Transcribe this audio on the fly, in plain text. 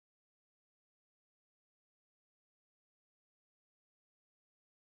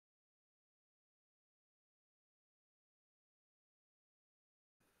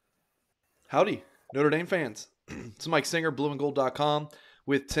Howdy, Notre Dame fans. It's Mike Singer, blueandgold.com,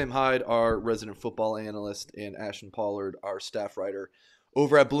 with Tim Hyde, our resident football analyst, and Ashton Pollard, our staff writer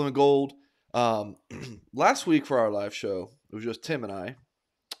over at Blue and Gold. Last week for our live show, it was just Tim and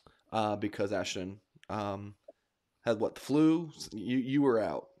I, because Ashton had the flu? You were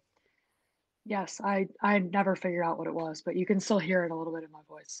out. Yes, I never figured out what it was, but you can still hear it a little bit in my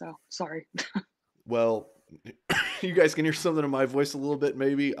voice. So sorry. Well, you guys can hear something in my voice a little bit,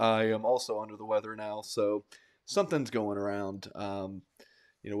 maybe. I am also under the weather now, so something's going around.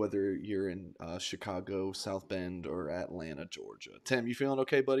 Whether you're in Chicago, South Bend, or Atlanta, Georgia. Tim, you feeling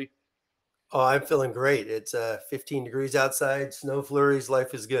okay, buddy? Oh, I'm feeling great. It's 15 degrees outside, snow flurries.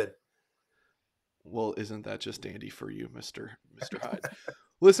 Life is good. Well, isn't that just dandy for you, Mister Hyde?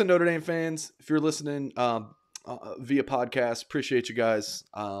 Listen, Notre Dame fans, if you're listening via podcast, appreciate you guys.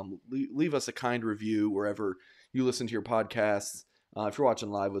 Leave us a kind review wherever you listen to your podcasts. If you're watching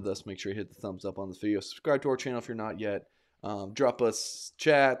live with us, make sure you hit the thumbs up on this video. Subscribe to our channel if you're not yet. Drop us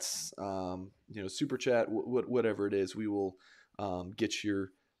chats, super chat, whatever it is. We will get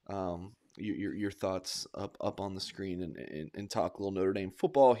your thoughts up on the screen and talk a little Notre Dame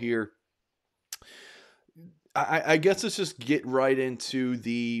football here. I guess let's just get right into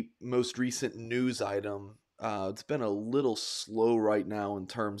the most recent news item. It's been a little slow right now in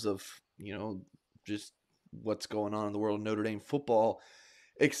terms of, just what's going on in the world of Notre Dame football,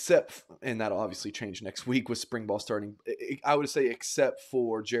 and that'll obviously change next week with spring ball starting. I would say except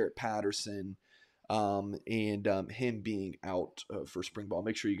for Jarrett Patterson and him being out for spring ball.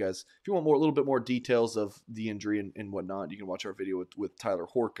 Make sure you guys, if you want a little bit more details of the injury and whatnot, you can watch our video with Tyler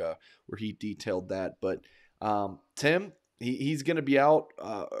Horka where he detailed that. But Tim, he's going to be out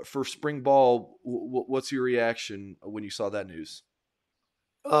for spring ball. What's your reaction when you saw that news?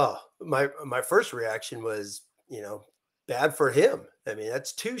 Oh, my first reaction was, bad for him. I mean,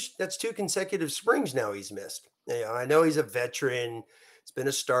 that's two consecutive springs now he's missed. I know he's a veteran. He's been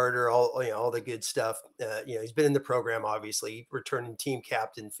a starter, all the good stuff. He's been in the program, obviously, returning team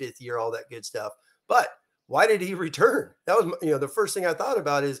captain, 5th year, all that good stuff. But why did he return? That was, the first thing I thought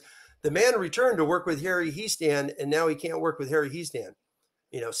about is the man returned to work with Harry Hiestand, and now he can't work with Harry Hiestand.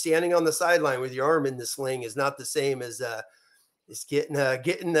 Standing on the sideline with your arm in the sling is not the same as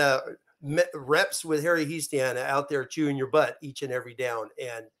getting reps with Harry Hiestand out there chewing your butt each and every down.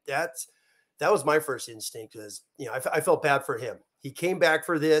 And that was my first instinct was, I felt bad for him. He came back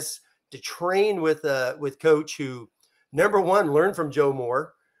for this to train with coach who, number one, learned from Joe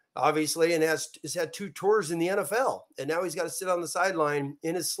Moore, obviously, and has had 2 tours in the NFL. And now he's got to sit on the sideline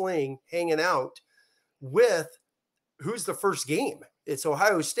in his sling, hanging out with who's the first game. It's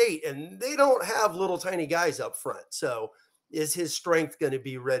Ohio State, and they don't have little tiny guys up front. So is his strength going to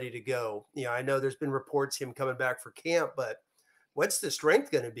be ready to go? I know there's been reports him coming back for camp, but what's the strength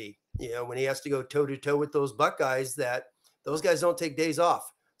going to be? When he has to go toe to toe with those Buckeyes, that those guys don't take days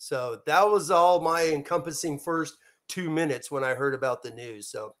off. So that was all my encompassing first 2 minutes when I heard about the news.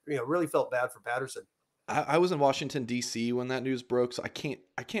 So, really felt bad for Patterson. I was in Washington D.C. when that news broke, so I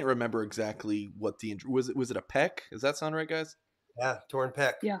can't remember exactly what the injury was. Was it a pec? Does that sound right, guys? Yeah, torn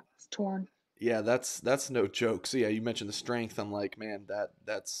pec. Yeah, it's torn. Yeah, that's no joke. So yeah, you mentioned the strength. I'm like, man,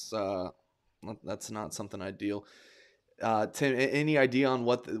 that's not something ideal. Tim, any idea on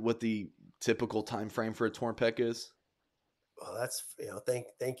what the typical time frame for a torn pec is? Well, that's,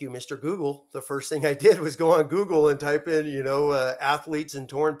 thank you, Mr. Google. The first thing I did was go on Google and type in, athletes and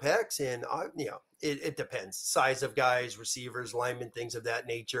torn pecs. And, it depends. Size of guys, receivers, linemen, things of that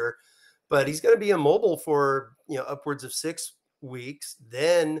nature. But he's going to be immobile for, upwards of 6 weeks.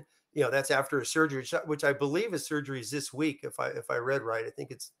 Then, that's after a surgery, which I believe his surgery is this week. If I read right, I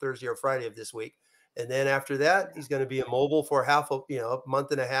think it's Thursday or Friday of this week. And then after that, he's going to be immobile for a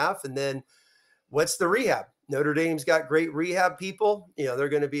month and a half. And then what's the rehab? Notre Dame's got great rehab people. They're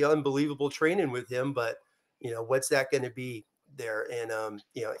going to be unbelievable training with him, but what's that going to be there? And,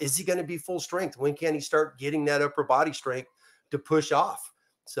 is he going to be full strength? When can he start getting that upper body strength to push off?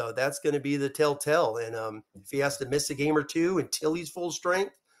 So that's going to be the telltale. And if he has to miss a game or two until he's full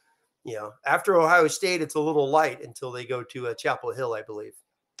strength, after Ohio State, it's a little light until they go to Chapel Hill, I believe.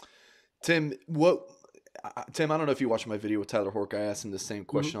 Tim, I don't know if you watched my video with Tyler Hork. I asked him the same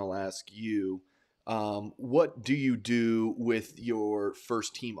question I'll ask you. What do you do with your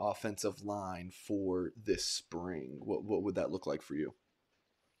first team offensive line for this spring? What would that look like for you?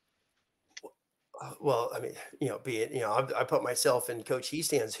 Well, I mean, I put myself in Coach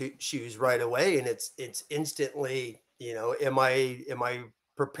Hiestan's shoes right away, and it's instantly, am I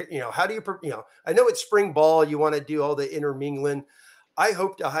prepared? How do you, I know it's spring ball. You want to do all the intermingling. I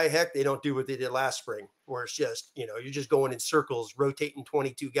hope to high heck they don't do what they did last spring, where it's just, you know, you're just going in circles, rotating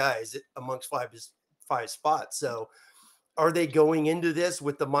 22 guys amongst five spots. So are they going into this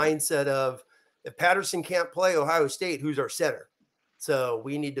with the mindset of, if Patterson can't play Ohio State, who's our center? So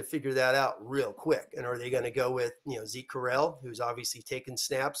we need to figure that out real quick. And are they going to go with, you know, Zeke Correll, who's obviously taken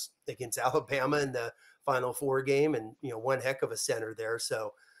snaps against Alabama in the Final Four game, and, you know, one heck of a center there.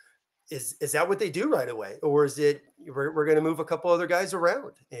 So is that what they do right away? Or is it, we're going to move a couple other guys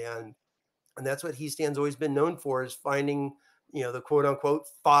around? And that's what Hiestan's always been known for, is finding, you know, the quote unquote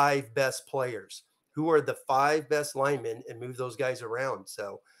 5 best players. Who are the 5 best linemen, and move those guys around.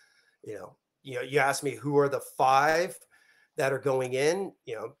 So, you ask me who are the 5 that are going in,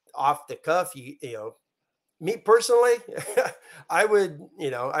 you know, off the cuff, you know, me personally, I would,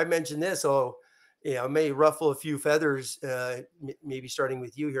 you know, I mentioned this, so, you know, may ruffle a few feathers, maybe starting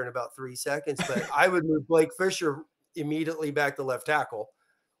with you here in about 3 seconds, but I would move Blake Fisher immediately back to left tackle.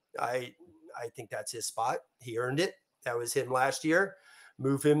 I think that's his spot. He earned it. That was him last year.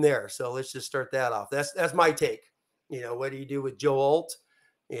 Move him there. So let's just start that off. That's my take. You know, what do you do with Joe Alt?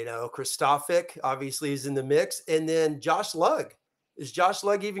 You know, Kristofik obviously is in the mix. And then Josh Lugg. Is Josh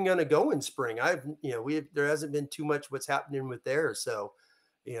Lugg even going to go in spring? There hasn't been too much what's happening with there. So,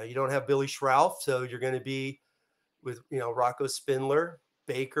 you know, you don't have Billy Schrouf. So you're going to be with, you know, Rocco Spindler,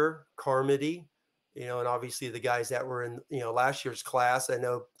 Baker, Carmody, you know, and obviously the guys that were in, you know, last year's class. I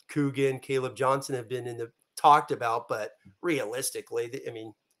know Coogan, Caleb Johnson have been talked about, but realistically, I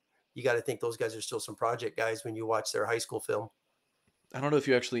mean, you got to think those guys are still some project guys when you watch their high school film. I don't know if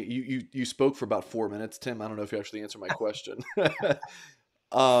you actually you spoke for about 4 minutes, Tim. I don't know if you actually answered my question.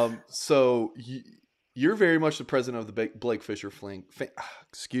 So you're very much the president of the Blake Fisher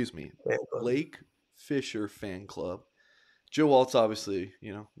Blake Fisher fan club. Joe Alt's obviously,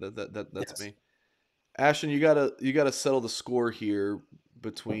 you know, that's yes. Me. Ashton, you gotta settle the score here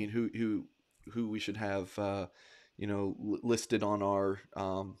between who we should have, you know, listed on our,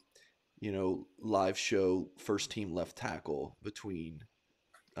 you know, live show first team left tackle between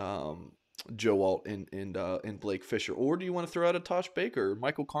Joe Alt and Blake Fisher. Or do you want to throw out a Tosh Baker or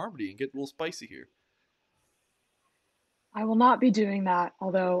Michael Carmody and get a little spicy here? I will not be doing that,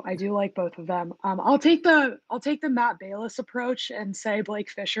 although I do like both of them. I'll take the Matt Bayless approach and say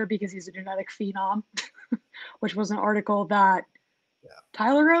Blake Fisher because he's a genetic phenom, which was an article that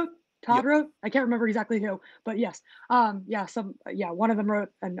Tyler wrote. Todd wrote. I can't remember exactly who, but yes. One of them wrote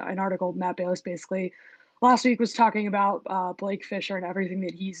an article. Matt Bayless basically last week was talking about Blake Fisher and everything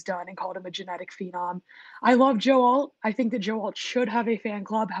that he's done and called him a genetic phenom. I love Joe Alt. I think that Joe Alt should have a fan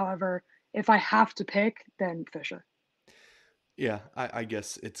club. However, if I have to pick, then Fisher. Yeah, I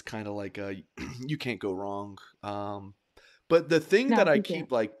guess it's kind of like you can't go wrong. But the thing that I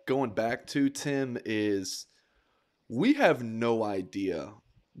keep like going back to, Tim, is we have no idea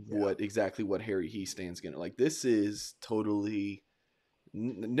what Harry Hiestan's gonna like. This is totally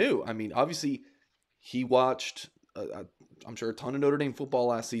new. I mean, obviously he watched I'm sure a ton of Notre Dame football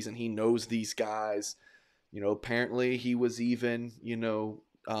last season. He knows these guys. You know, apparently he was even, you know,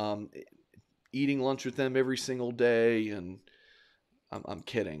 eating lunch with them every single day. And I'm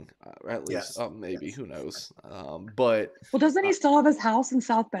kidding, at least maybe, who knows. But doesn't he still have his house in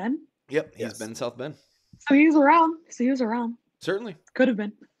South Bend? Yep, he's been in South Bend. So he was around. Certainly. Could have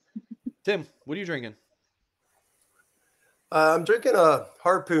been. Tim, what are you drinking? I'm drinking a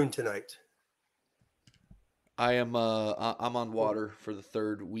Harpoon tonight. I am. I'm on water for the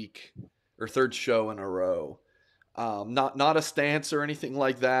third show in a row. Not a stance or anything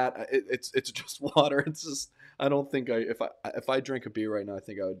like that. It's just water. It's just I don't think if I drink a beer right now, I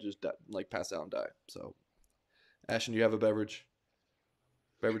think I would just like pass out and die. So, Ashton, do you have a beverage?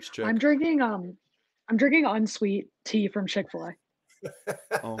 Beverage check. I'm drinking unsweet tea from Chick-fil-A.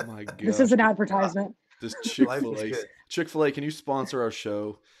 Oh my god! This is an advertisement. This Chick-fil-A, can you sponsor our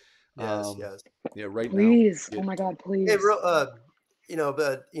show? Yes. Yeah, right please. now. Oh my god, please. Hey,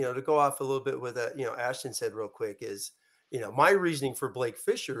 to go off a little bit with Ashton said real quick is, you know, my reasoning for Blake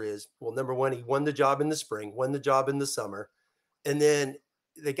Fisher is, well, number one, he won the job in the spring, won the job in the summer. And then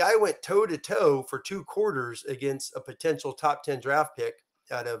the guy went toe to toe for 2 quarters against a potential top 10 draft pick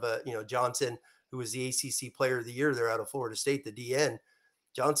out of, Johnson, who was the ACC player of the year there out of Florida State, the DN.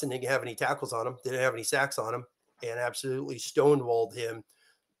 Johnson didn't have any tackles on him, didn't have any sacks on him, and absolutely stonewalled him,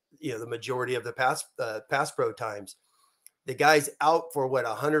 you know, the majority of the pass pro times. The guy's out for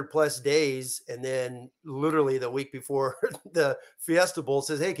 100+ days. And then literally the week before the Fiesta Bowl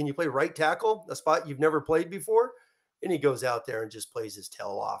says, hey, can you play right tackle, a spot you've never played before? And he goes out there and just plays his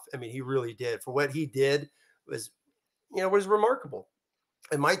tail off. I mean, he really did. For what he did was remarkable.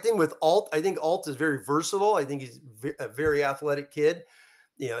 And my thing with Alt, I think Alt is very versatile. I think he's a very athletic kid.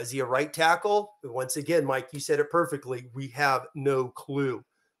 Is he a right tackle? Once again, Mike, you said it perfectly. We have no clue.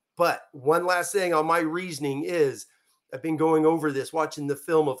 But one last thing on my reasoning is, I've been going over this, watching the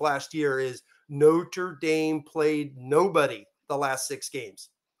film of last year, is Notre Dame played nobody the last 6 games.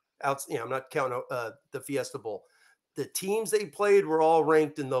 I'm not counting the Fiesta Bowl. The teams they played were all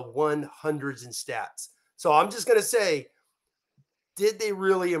ranked in the 100s in stats. So I'm just going to say, did they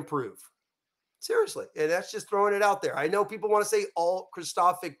really improve? Seriously. And that's just throwing it out there. I know people want to say all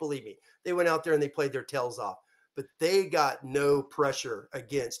Christophic, believe me. They went out there and they played their tails off, but they got no pressure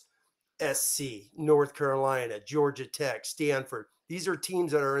against SC, North Carolina, Georgia Tech, Stanford. These are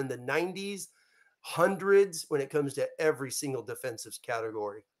teams that are in the 90s, 100s when it comes to every single defensive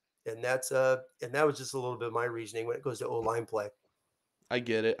category. And that was just a little bit of my reasoning when it goes to O-line play. I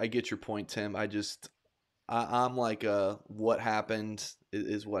get it. I get your point, Tim. I'm like, what happened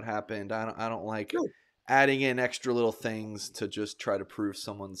is what happened. I don't like adding in extra little things to just try to prove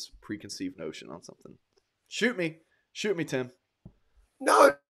someone's preconceived notion on something. Shoot me, Tim.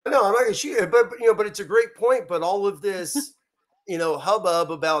 No, I'm not going to shoot it, but it's a great point. But all of this,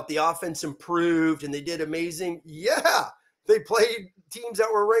 hubbub about the offense improved and they did amazing. Yeah, they played teams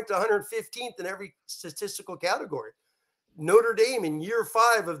that were ranked 115th in every statistical category. Notre Dame in year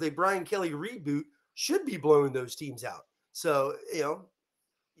 5 of the Brian Kelly reboot should be blowing those teams out. So,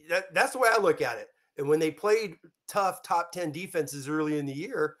 that's the way I look at it. And when they played tough top 10 defenses early in the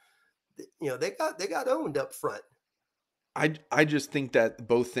year, they got owned up front. I just think that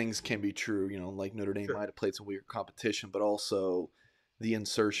both things can be true. Like Notre Dame might have played some weird competition, but also the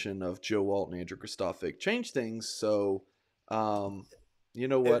insertion of Joe Alt and Andrew Christophic changed things. So, you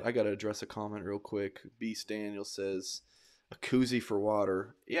know what? I got to address a comment real quick. Beast Daniel says, a koozie for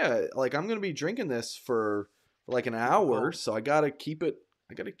water. Yeah, like I'm going to be drinking this for like an hour, so I got to keep it.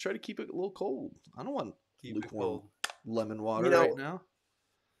 I got to try to keep it a little cold. I don't want lukewarm lemon water right now.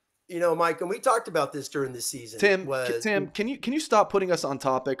 Mike, and we talked about this during the season. Tim, can you stop putting us on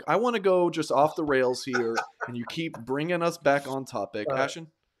topic? I want to go just off the rails here, and you keep bringing us back on topic. Ashton?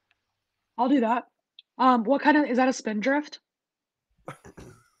 I'll do that. What kind of, is that a Spindrift?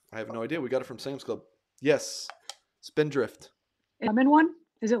 I have no idea. We got it from Sam's Club. Yes, Spindrift. Lemon one?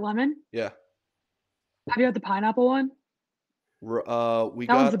 Is it lemon? Yeah. Have you had the pineapple one? We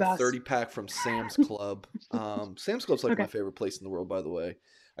got a 30-pack from Sam's Club. Sam's Club's like my favorite place in the world, by the way.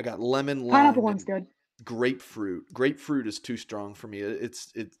 I got lemon, lime, pineapple one's good. Grapefruit. Grapefruit is too strong for me. It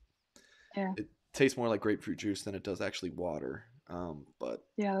tastes more like grapefruit juice than it does actually water. But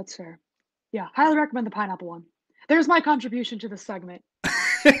yeah, that's fair. Yeah, highly recommend the pineapple one. There's my contribution to the segment. I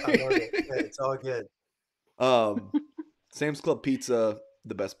love it. It's all good. Sam's Club pizza,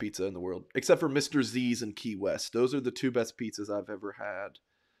 the best pizza in the world, except for Mr. Z's and Key West. Those are the 2 best pizzas I've ever had.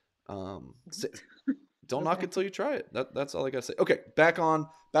 Don't knock it till you try it. That's all I gotta say. Okay, back on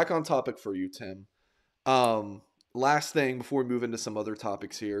topic for you, Tim. Last thing before we move into some other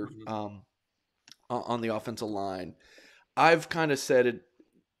topics here. On the offensive line, I've kind of said it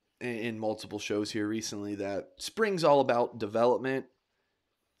in multiple shows here recently that spring's all about development,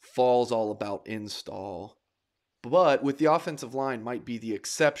 fall's all about install. But with the offensive line might be the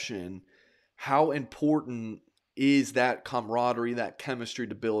exception. How important is that camaraderie, that chemistry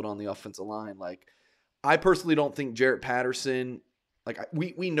to build on the offensive line? Like, I personally don't think Jarrett Patterson, like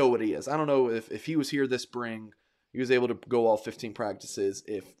we know what he is. I don't know if he was here this spring, he was able to go all 15 practices,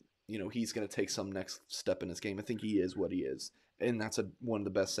 if he's going to take some next step in his game. I think he is what he is, and that's one of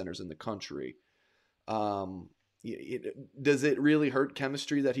the best centers in the country. Does it really hurt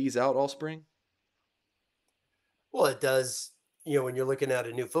chemistry that he's out all spring? Well, it does, when you're looking at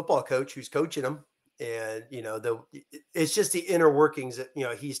a new football coach who's coaching them, and, it's just the inner workings that,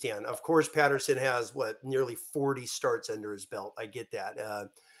 he's done. Of course, Patterson has nearly 40 starts under his belt. I get that.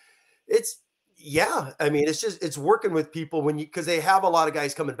 It's working with people because they have a lot of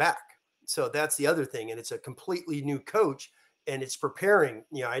guys coming back. So that's the other thing. And it's a completely new coach, and it's preparing,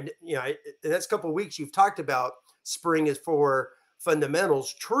 the next couple of weeks you've talked about spring is for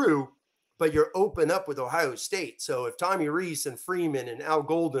fundamentals. True. But you're open up with Ohio State. So if Tommy Reese and Freeman and Al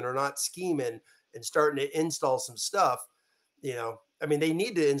Golden are not scheming and starting to install some stuff, they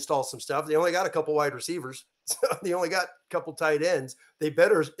need to install some stuff. They only got a couple wide receivers. So they only got a couple tight ends. They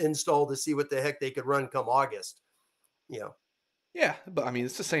better install to see what the heck they could run come August. Yeah, but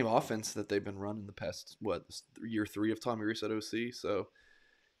it's the same offense that they've been running the past, year 3 of Tommy Reese at OC. So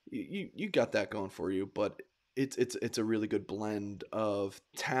you got that going for you, but it's a really good blend of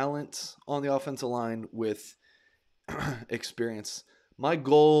talent on the offensive line with experience. My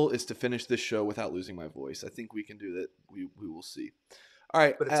goal is to finish this show without losing my voice. I think we can do that. We will see. All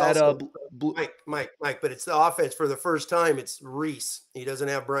right, But it's at also Mike. But it's the offense for the first time. It's Reese. He doesn't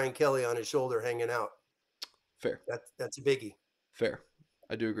have Brian Kelly on his shoulder hanging out. fair, That's a biggie. fair.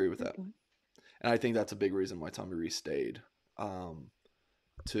 I do agree with that, Okay. and I think that's a big reason why Tommy Reese stayed,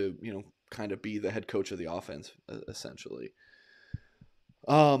 to kind of be the head coach of the offense essentially.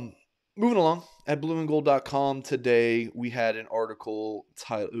 Moving along, at blueandgold.com today, we had an article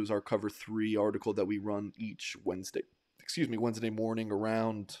titled, it was our cover 3 article that we run each Wednesday morning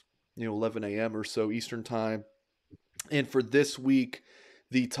around 11 a.m. or so Eastern time. And for this week,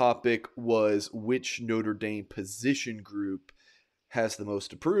 the topic was which Notre Dame position group has the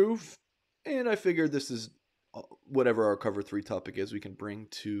most to prove. And I figured this is whatever our cover 3 topic is, we can bring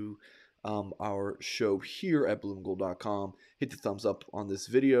to our show here at blueandgold.com. Hit the thumbs up on this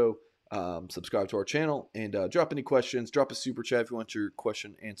video, subscribe to our channel, and drop any questions. Drop a super chat if you want your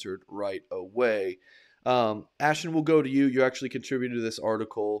question answered right away. Ashton, we'll go to you. You actually contributed to this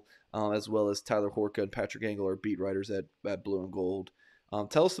article, as well as Tyler Horka and Patrick Engel, our beat writers at Blue and Gold.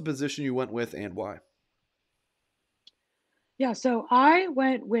 Tell us the position you went with and why. Yeah, so I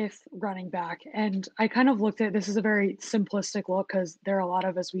went with running back, and I kind of looked at this is a very simplistic look because there are a lot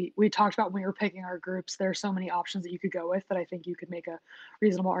of, as we talked about when we were picking our groups, there are so many options that you could go with that I think you could make a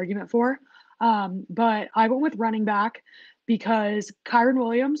reasonable argument for. But I went with running back because Kyron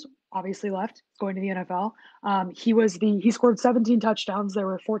Williams obviously left, going to the NFL. He scored 17 touchdowns. There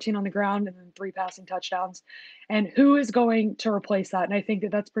were 14 on the ground and then 3 passing touchdowns. And who is going to replace that? And I think that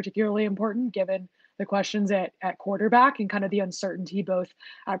that's particularly important given the questions at quarterback and kind of the uncertainty both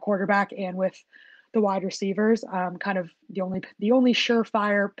at quarterback and with the wide receivers. Kind of the only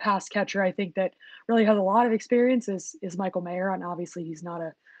surefire pass catcher I think that really has a lot of experience is Michael Mayer, and obviously he's not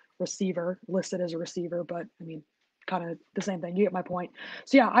a receiver listed as a receiver, but I mean kind of the same thing. You get my point.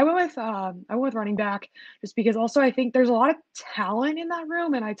 So yeah, I went with running back just because also I think there's a lot of talent in that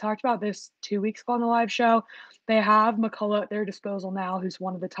room, and I talked about this 2 weeks ago on the live show. They have McCullough at their disposal now, who's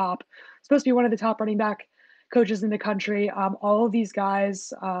supposed to be one of the top running back coaches in the country. All of these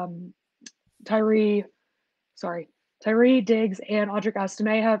guys, Tyree, Diggs, and Audric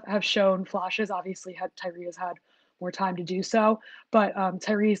Estime have shown flashes. Obviously, Tyree has had more time to do so, but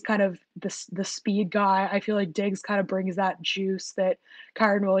Tyree's kind of the speed guy. I feel like Diggs kind of brings that juice that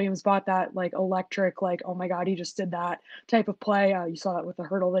Kyron Williams brought, that like electric, like oh my god, he just did that type of play. You saw that with the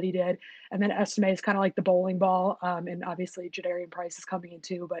hurdle that he did, and then Estime is kind of like the bowling ball. And obviously Jadarian Price is coming in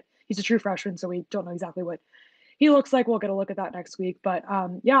too, but he's a true freshman, so we don't know exactly what he looks like. We'll get a look at that next week. But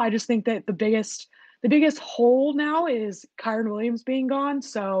yeah, I just think that the biggest hole now is Kyron Williams being gone.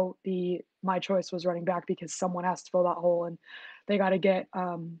 So my choice was running back because someone has to fill that hole, and they got to get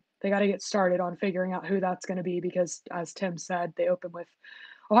started on figuring out who that's going to be because, as Tim said, they open with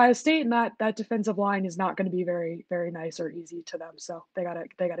Ohio State, and that defensive line is not going to be very very nice or easy to them. So they gotta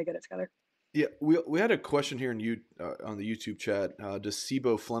get it together. Yeah, we had a question here on the YouTube chat. Does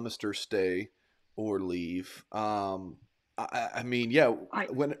Sibo Flemister stay or leave? I mean, yeah.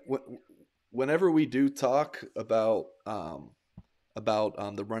 Whenever we do talk about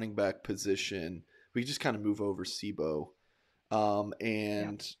the running back position, we just kind of move over Sibo,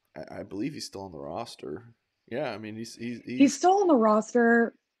 and yeah. I believe he's still on the roster. Yeah, I mean he's still on the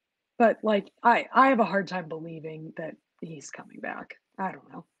roster, but like I have a hard time believing that he's coming back. I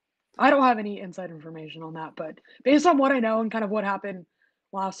don't know. I don't have any inside information on that, but based on what I know and kind of what happened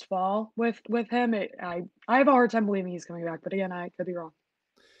last fall with him, I have a hard time believing he's coming back. But again, I could be wrong.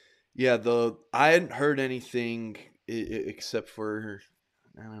 Yeah, I hadn't heard anything except for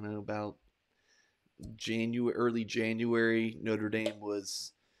I don't know about early January. Notre Dame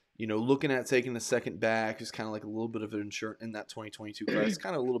was, looking at taking the second back. It's kind of like a little bit of an insurance in that 2022 class.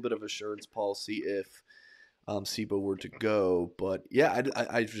 Kind of a little bit of assurance policy if Sibo were to go. But yeah,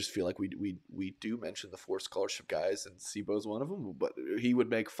 I just feel like we do mention the 4 scholarship guys, and Sibo's one of them. But he would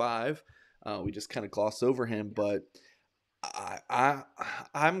make 5. We just kind of gloss over him, but.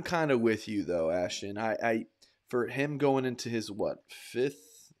 I'm kind of with you though, Ashton. I for him going into his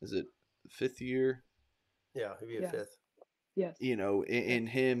fifth year? Yeah, he'd be a 5th. Yes. In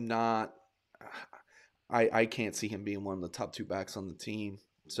him not, I can't see him being one of the top 2 backs on the team.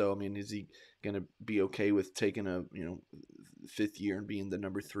 So I mean, is he going to be okay with taking a 5th year and being the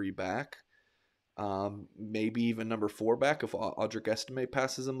number 3 back? Maybe even number 4 back if Audric Estime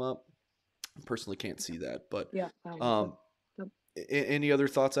passes him up. I personally can't see that, but yeah. Any other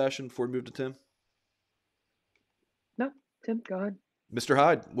thoughts, Ashton, before we move to Tim? No, Tim, go ahead. Mr.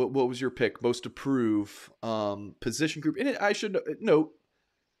 Hyde, what was your pick? Most to prove position group. And I should note,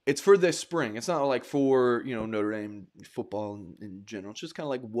 it's for this spring. It's not like for Notre Dame football in general. It's just kind of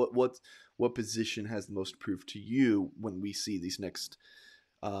like what position has the most proof to you when we see these next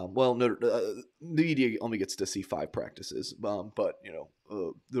Well, no, the media only gets to see 5 practices, but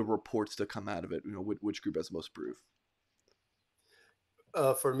the reports to come out of it, which group has the most proof.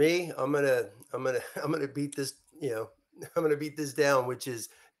 For me, I'm gonna beat this. I'm gonna beat this down, which is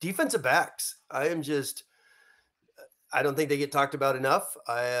defensive backs. I don't think they get talked about enough.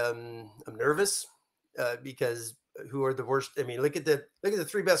 I'm nervous because who are the worst? I mean, look at the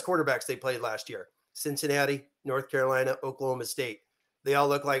 3 best quarterbacks they played last year: Cincinnati, North Carolina, Oklahoma State. They all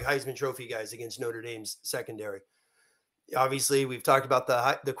look like Heisman Trophy guys against Notre Dame's secondary. Obviously, we've talked about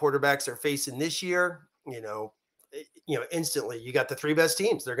the quarterbacks they're facing this year. Instantly you got the 3 best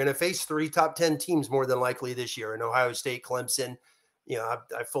teams. They're going to face 3 top 10 teams more than likely this year in Ohio State, Clemson.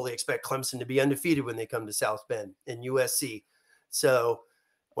 I fully expect Clemson to be undefeated when they come to South Bend, and USC. So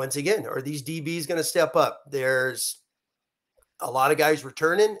once again, are these DBs going to step up? There's a lot of guys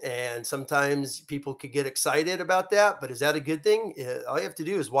returning, and sometimes people could get excited about that, but is that a good thing? All you have to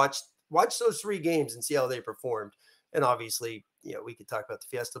do is watch those 3 games and see how they performed. And obviously, we could talk about the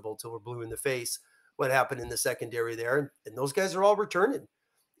Fiesta Bowl till we're blue in the face, what happened in the secondary there. And those guys are all returning.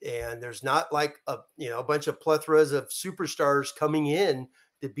 And there's not like a bunch of plethoras of superstars coming in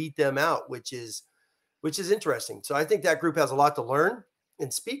to beat them out, which is interesting. So I think that group has a lot to learn.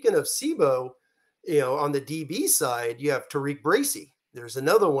 And speaking of SIBO, on the DB side, you have Tariq Bracy. There's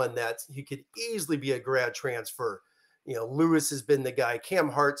another one that he could easily be a grad transfer. Lewis has been the guy. Cam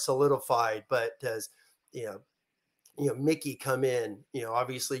Hart solidified, but does Mickey come in?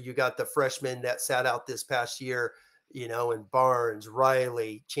 Obviously you got the freshmen that sat out this past year, and Barnes,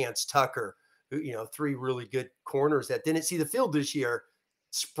 Riley, Chance Tucker, who, 3 really good corners that didn't see the field this year.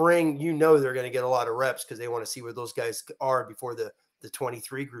 Spring, they're going to get a lot of reps because they want to see where those guys are before the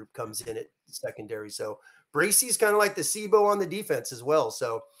 23 group comes in at secondary. So Bracy's kind of like the SIBO on the defense as well.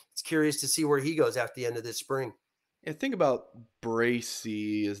 So it's curious to see where he goes after the end of this spring. Yeah, think about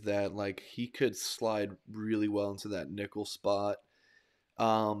Bracy is that like he could slide really well into that nickel spot,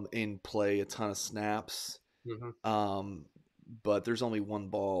 and play a ton of snaps. Mm-hmm. But there's only one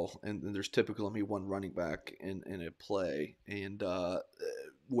ball, and there's typically only one running back in a play, and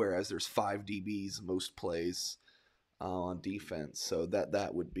whereas there's 5 DBs most plays on defense. So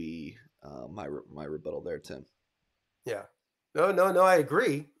that would be my rebuttal there, Tim. Yeah. No, I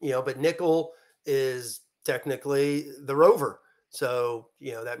agree. But nickel is technically the rover. So,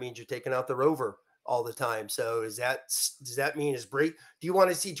 that means you're taking out the rover all the time. So does that mean do you want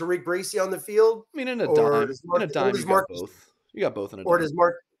to see Tariq Bracy on the field? I mean, in a dime, you got both. You got both in a dime. Or does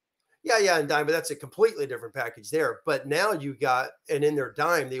Mark? Yeah, in dime, but that's a completely different package there. But now you got, and in their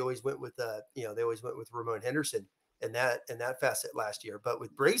dime, they always went with Ramon Henderson and that facet last year. But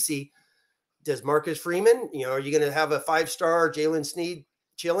with Bracy, does Marcus Freeman, are you going to have a 5-star Jalen Sneed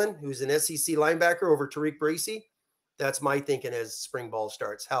chilling, who's an SEC linebacker, over Tariq Bracy? That's my thinking as spring ball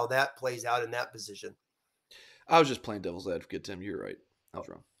starts, how that plays out in that position. I was just playing devil's advocate, Tim. You're right. I was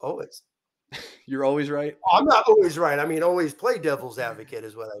wrong. Always. You're always right? I'm not always right. I mean, always play devil's advocate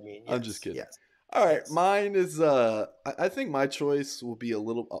is what I mean. Yes, I'm just kidding. Yes. All right. Yes. Mine is, I think my choice will be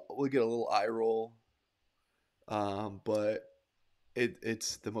we'll get a little eye roll. But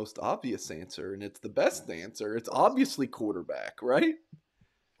it's the most obvious answer, and it's the best answer. It's obviously quarterback, right?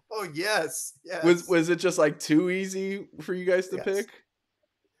 Oh, yes. Was it just like too easy for you guys to pick?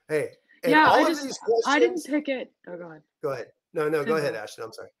 Hey, yeah, I didn't pick it. Oh, go ahead. Go ahead. No, go ahead, Ashton.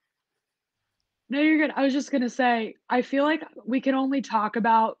 I'm sorry. No, you're good. I was just going to say, I feel like we can only talk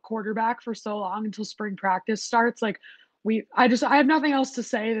about quarterback for so long until spring practice starts. Like I have nothing else to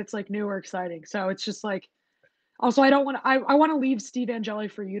say that's like new or exciting. So it's just like, also, I want to leave Steve Angeli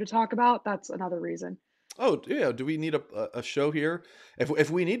for you to talk about. That's another reason. Oh yeah. Do we need a show here? If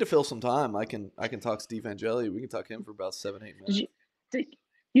we need to fill some time, I can talk Steve Angeli. We can talk him for about 7-8 minutes.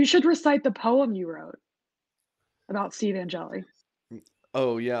 You should recite the poem you wrote about Steve Angeli.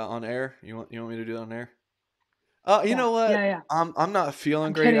 Oh yeah, on air. You want me to do that on air? You know what? Yeah. I'm not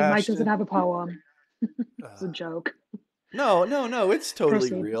feeling great. Kidding. Ashton. Mike doesn't have a poem. It's a joke. No. It's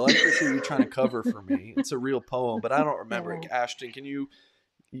totally real. I appreciate you trying to cover for me. It's a real poem, but I don't remember it. Ashton, can you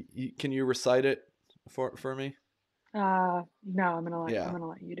recite it for me? No, I'm gonna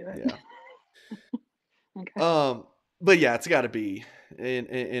let you do it. Yeah. Okay. But yeah, it's got to be.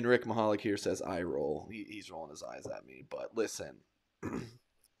 And Rick Mahalik here says eye roll. He's rolling his eyes at me. But listen,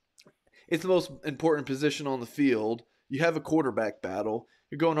 it's the most important position on the field. You have a quarterback battle.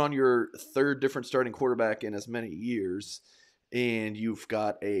 You're going on your 3rd different starting quarterback in as many years, and you've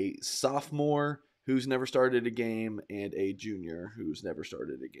got a sophomore who's never started a game and a junior who's never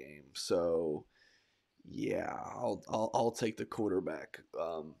started a game. So, yeah, I'll take the quarterback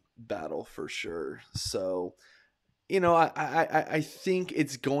battle for sure. So, I think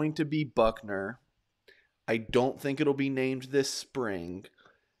it's going to be Buckner. I don't think it'll be named this spring,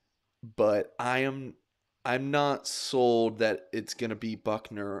 but I'm not sold that it's going to be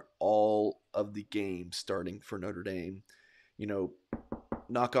Buckner all of the games starting for Notre Dame.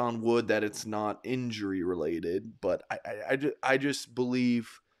 Knock on wood that it's not injury related, but I just believe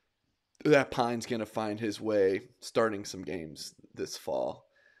that Pine's going to find his way starting some games this fall.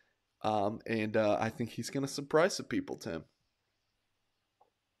 And I think he's going to surprise some people, Tim.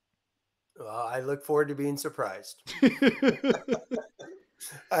 I look forward to being surprised.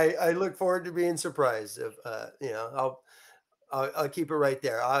 I look forward to being surprised. I'll keep it right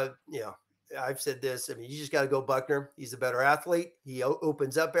there. I've said this. I mean, you just got to go Buckner. He's a better athlete. He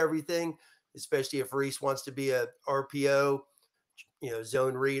opens up everything, especially if Reese wants to be a RPO,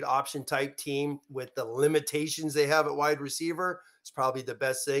 zone read option type team with the limitations they have at wide receiver. It's probably the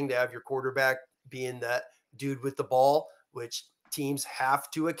best thing to have your quarterback being that dude with the ball, which teams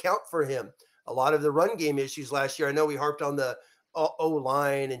have to account for him. A lot of the run game issues last year, I know we harped on the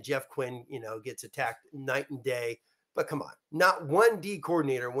O-line and Jeff Quinn, gets attacked night and day. But come on, not one D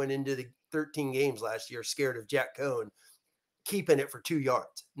coordinator went into the 13 games last year scared of Jack Cohn keeping it for 2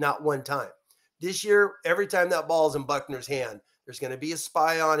 yards. Not one time. This year, every time that ball's in Buckner's hand, there's going to be a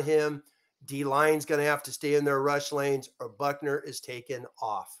spy on him. D-line's going to have to stay in their rush lanes or Buckner is taken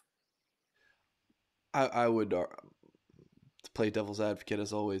off. I would play devil's advocate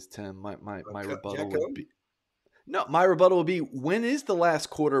as always, Tim. My rebuttal would be my rebuttal would be, when is the last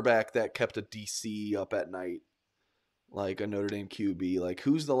quarterback that kept a DC up at night? Like a Notre Dame QB. Like,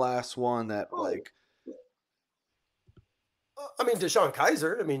 who's the last one that DeShone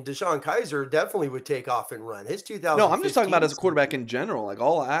Kizer. DeShone Kizer definitely would take off and run. His 2000. No, I'm just talking about as a quarterback in general, like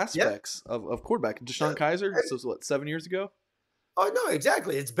all aspects of quarterback. DeShone Kizer, this was 7 years ago? Oh, no,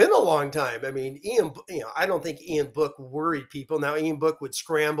 exactly. It's been a long time. Ian, I don't think Ian Book worried people. Now, Ian Book would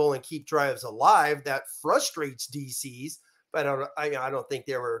scramble and keep drives alive. That frustrates DCs, but I don't think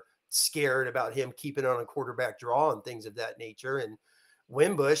they were scared about him keeping on a quarterback draw and things of that nature. And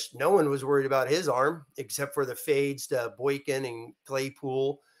Wimbush, no one was worried about his arm except for the fades to Boykin and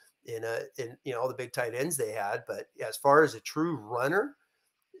Claypool and all the big tight ends they had. But as far as a true runner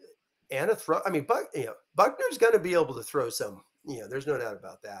and a throw, Buckner's going to be able to throw some. There's no doubt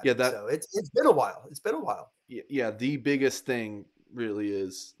about that. Yeah, so it's been a while. It's been a while. Yeah, the biggest thing really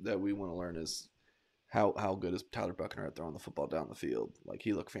is that we want to learn is how good is Tyler Buckner at throwing the football down the field. Like,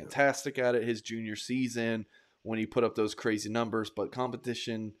 he looked fantastic at it his junior season when he put up those crazy numbers, but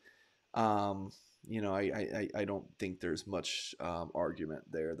competition, I don't think there's much argument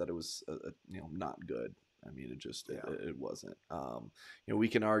there that it was not good. It wasn't. We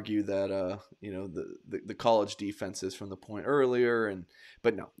can argue that the college defenses from the point earlier,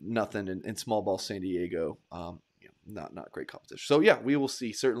 but no, nothing in small ball San Diego. Not great competition. So yeah, we will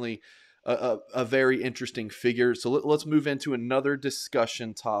see. Certainly a very interesting figure. So let's move into another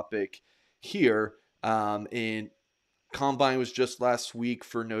discussion topic here. And Combine was just last week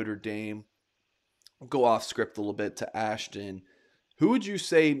for Notre Dame. I'll go off script a little bit to Ashton. Who would you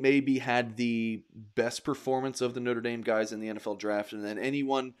say maybe had the best performance of the Notre Dame guys in the NFL draft? And then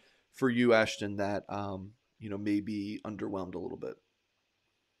anyone for you, Ashton, that, maybe underwhelmed a little bit?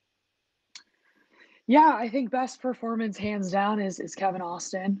 Yeah, I think best performance hands down is Kevin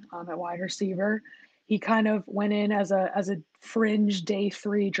Austin at wide receiver. He kind of went in as a fringe day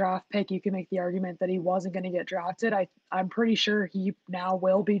 3 draft pick. You can make the argument that he wasn't going to get drafted. I'm pretty sure he now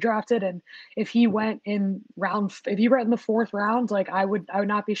will be drafted. And if he went in the 4th round, like I would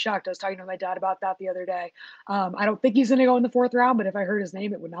not be shocked. I was talking to my dad about that the other day. I don't think he's going to go in the 4th round, but if I heard his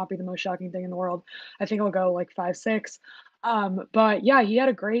name, it would not be the most shocking thing in the world. I think he'll go like 5, 6. But yeah, he had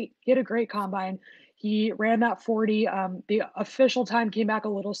a great combine. He ran that 40. The official time came back a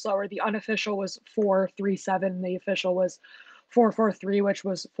little slower. The unofficial was 4.37. The official was 4.43, which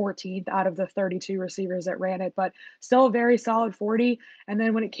was 14th out of the 32 receivers that ran it, but still a very solid 40. And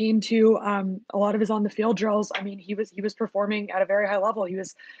then when it came to a lot of his on the field drills, he was performing at a very high level. He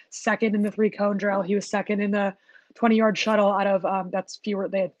was second in the 3-cone drill. He was second in the 20-yard shuttle out of that's fewer.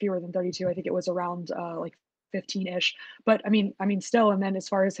 They had fewer than 32. I think it was around like 15-ish, but still. And then as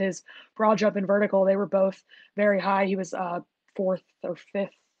far as his broad jump and vertical, they were both very high. He was fourth or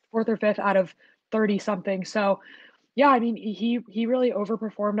fifth out of 30 something. So yeah, he really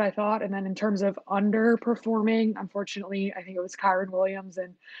overperformed, I thought. And then in terms of underperforming, unfortunately, I think it was Kyron Williams,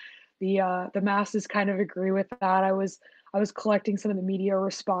 and the masses kind of agree with that. I was collecting some of the media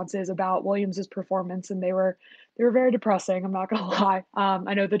responses about Williams's performance, and they were very depressing. I'm not gonna lie.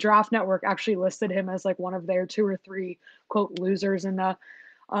 I know the Draft Network actually listed him as like one of their 2 or 3 quote losers in the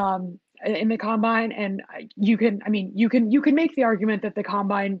in the combine, and you can make the argument that the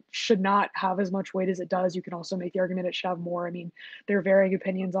combine should not have as much weight as it does. You can also make the argument it should have more. I mean, there are varying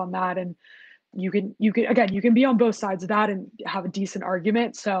opinions on that, and you can be on both sides of that and have a decent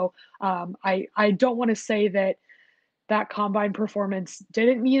argument. So I don't want to say that combine performance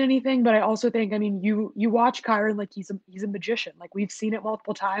didn't mean anything, but I also think, I mean, you watch Kyron like he's a magician. Like, we've seen it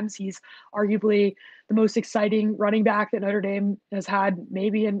multiple times. He's arguably the most exciting running back that Notre Dame has had,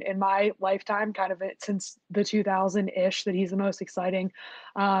 maybe in my lifetime, kind of it since the 2000-ish, that he's the most exciting.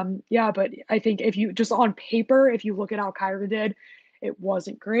 Yeah, but I think if you just on paper, if you look at how Kyron did, it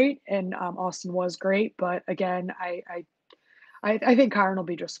wasn't great, and Austin was great. But again, I think Kyron will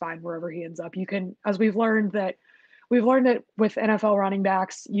be just fine wherever he ends up. You can, as we've learned that with NFL running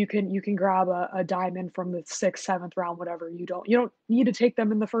backs, you can grab a diamond from the 6th, 7th round, whatever. You don't need to take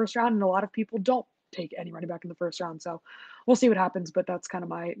them in the first round, and a lot of people don't take any running back in the first round. So we'll see what happens, but that's kind of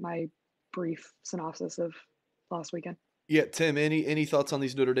my brief synopsis of last weekend. Yeah, Tim, any thoughts on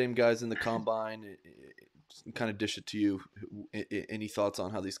these Notre Dame guys in the combine? Kind of dish it to you. Any thoughts on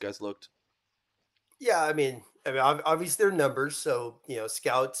how these guys looked? Yeah, I mean, obviously they're numbers. So,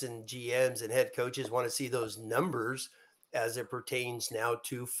 scouts and GMs and head coaches want to see those numbers as it pertains now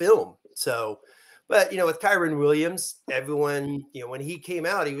to film. So, but with Kyron Williams, everyone, when he came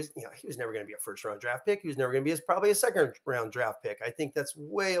out, he was never going to be a first round draft pick. He was never going to be probably a second round draft pick. I think that's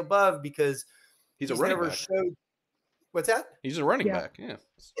way above because he's a running back. What's that? He's a running back. Yeah.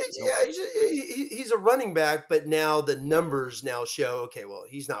 He's a running back, but now the numbers now show, okay, well,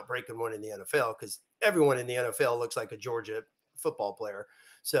 he's not breaking one in the NFL because everyone in the NFL looks like a Georgia football player.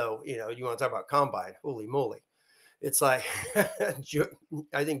 So, you want to talk about combine, holy moly. It's like,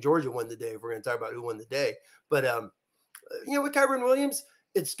 I think Georgia won the day if we're going to talk about who won the day. But, with Kyron Williams,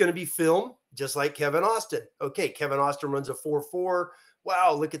 it's going to be film, just like Kevin Austin. Okay, Kevin Austin runs a 4.4.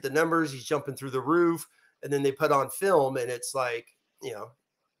 Wow, look at the numbers. He's jumping through the roof. And then they put on film, and it's like,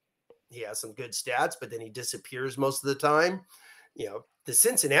 he has some good stats, but then he disappears most of the time. The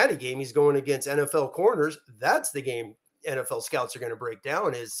Cincinnati game, he's going against NFL corners. That's the game NFL scouts are going to break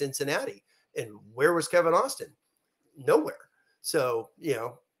down is Cincinnati. And where was Kevin Austin? Nowhere. So,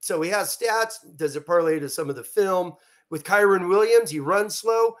 so he has stats. Does it parlay to some of the film? With Kyron Williams, he runs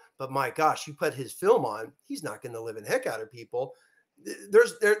slow, but my gosh, you put his film on, he's not going to live in heck out of people.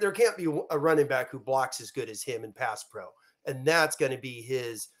 There can't be a running back who blocks as good as him in pass pro. And that's going to be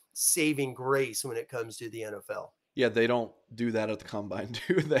his saving grace when it comes to the NFL. Yeah, they don't do that at the combine,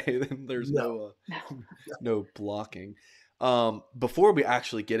 do they? There's no blocking. Before we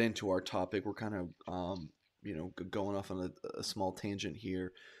actually get into our topic, we're kind of going off on a small tangent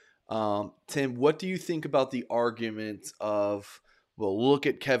here. Tim, what do you think about the argument of, well, look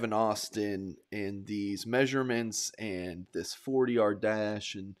at Kevin Austin in these measurements and this 40-yard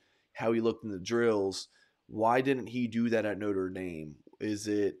dash and how he looked in the drills? Why didn't he do that at Notre Dame? Is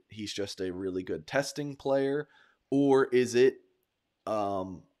it he's just a really good testing player, or is it,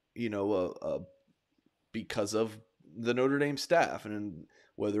 because of the Notre Dame staff, and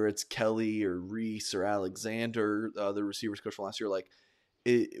whether it's Kelly or Reese or Alexander, the receivers coach from last year,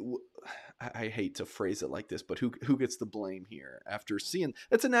 I hate to phrase it like this, but who gets the blame here after seeing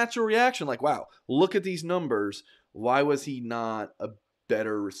it's a natural reaction? Like, wow, look at these numbers. Why was he not a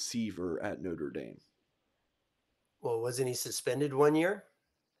better receiver at Notre Dame? Well, wasn't he suspended 1 year?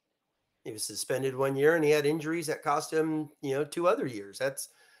 He was suspended 1 year, and he had injuries that cost him, 2 other years. That's,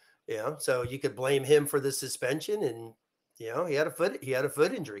 so you could blame him for the suspension, and he had a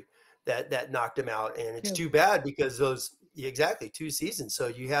foot injury that knocked him out, and it's too bad because those. Exactly, 2 seasons. So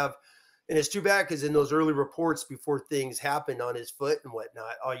you have, and it's too bad because in those early reports before things happened on his foot and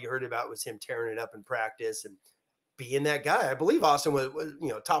whatnot, all you heard about was him tearing it up in practice and being that guy. I believe Austin was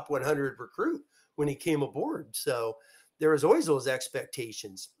top 100 recruit when he came aboard. So there was always those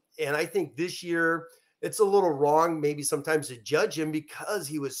expectations. And I think this year it's a little wrong maybe sometimes to judge him because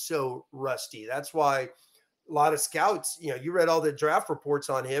he was so rusty. That's why a lot of scouts, you read all the draft reports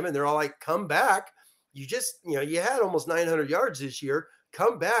on him and they're all like, come back. You just, you had almost 900 yards this year.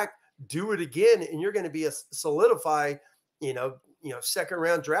 Come back, do it again, and you're going to be a solidified, second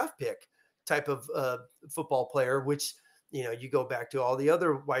round draft pick type of football player. Which, you go back to all the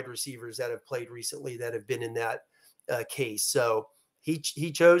other wide receivers that have played recently that have been in that case. So he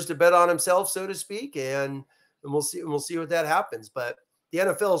chose to bet on himself, so to speak, and we'll see what that happens. But the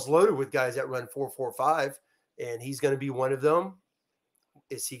NFL is loaded with guys that run 4.45, and he's going to be one of them.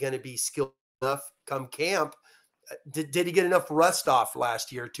 Is he going to be skilled enough come camp? Did he get enough rust off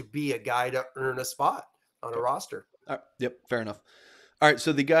last year to be a guy to earn a spot on a roster? Yep, fair enough. All right,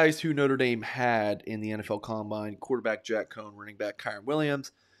 so the guys who Notre Dame had in the NFL Combine: quarterback Jack Cohn, running back Kyron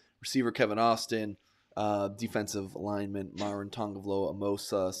Williams, receiver Kevin Austin, defensive lineman Myron Tongavloa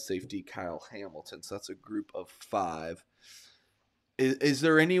Amosa, safety Kyle Hamilton. So that's a group of 5. Is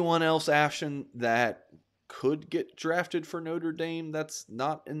there anyone else, Ashton, that could get drafted for Notre Dame that's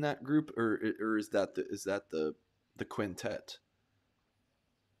not in that group, or is that the quintet?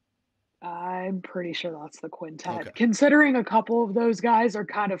 I'm pretty sure that's the quintet. Okay. Considering a couple of those guys are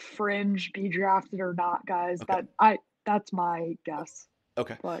kind of fringe, be drafted or not guys. Okay. That's my guess.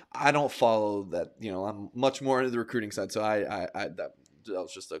 Okay. But I don't follow that. I'm much more into the recruiting side, so that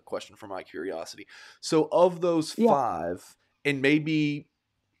was just a question for my curiosity. So of those 5, and maybe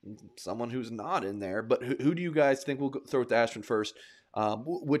someone who's not in there, but who do you guys think, we'll throw it to Ashton first,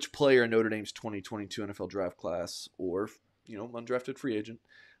 which player in Notre Dame's 2022 NFL draft class, or undrafted free agent,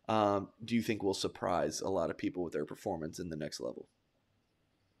 do you think will surprise a lot of people with their performance in the next level?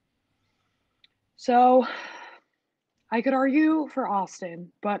 So I could argue for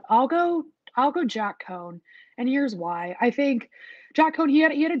Austin, but I'll go Jack Cohn, and here's why. I think Jack Cohn, he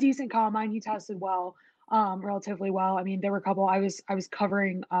had a decent combine. He tested well, relatively well. I mean, there were a couple. I was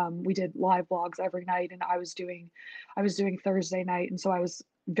covering. We did live blogs every night, and I was doing Thursday night, and so I was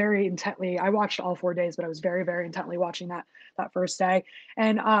very intently. I watched all 4 days, but I was very very intently watching that first day.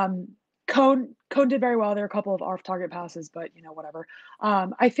 And Cohn did very well. There were a couple of off target passes, but whatever.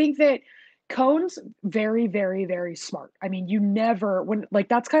 I think that Cohn's very, very, very smart. I mean, you never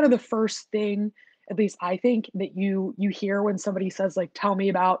that's kind of the first thing, at least I think, that you hear when somebody says like, "Tell me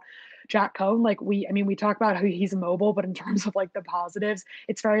about Jack Cohn." Like we talk about how he's mobile, but in terms of like the positives,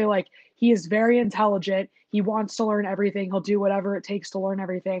 it's very like he is very intelligent. He wants to learn everything. He'll do whatever it takes to learn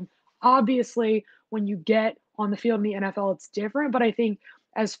everything. Obviously, when you get on the field in the NFL, it's different. But I think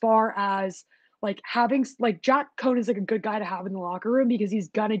as far as like having like Jack Cohn is like a good guy to have in the locker room because he's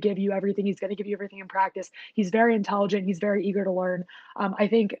gonna give you everything. He's gonna give you everything in practice. He's very intelligent. He's very eager to learn. I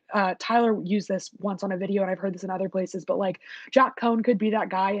think Tyler used this once on a video, and I've heard this in other places. But like Jack Cohn could be that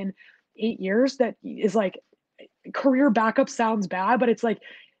guy in 8 years that is like career backup. Sounds bad, but it's like,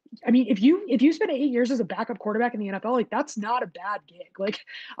 I mean, if you spend 8 years as a backup quarterback in the NFL, like that's not a bad gig. Like,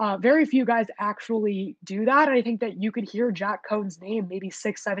 very few guys actually do that. And I think that you could hear Jack Cohn's name maybe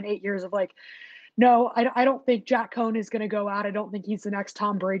 6, 7, 8 years of like, no, I don't think Jack Cohn is going to go out. I don't think he's the next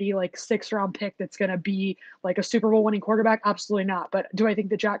Tom Brady, like 6th round pick that's going to be like a Super Bowl winning quarterback. Absolutely not. But do I think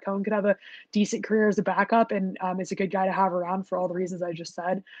that Jack Cohn could have a decent career as a backup and is a good guy to have around for all the reasons I just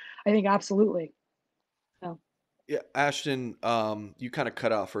said? I think absolutely. So. Yeah, Ashton, you kind of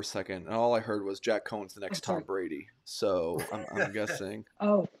cut out for a second, and all I heard was Jack Cohn's the next Tom Brady. So I'm guessing.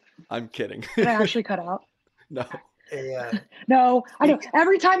 Oh, I'm kidding. Did I actually cut out? No. Yeah. No, I know.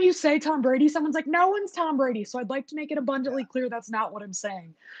 Every time you say Tom Brady, someone's like, "No one's Tom Brady." So I'd like to make it abundantly clear that's not what I'm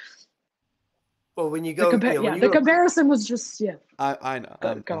saying. Well, when you go, the comparison was just I know.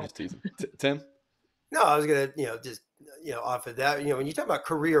 I'm just teasing. Tim? No, I was gonna, just off of that, when you talk about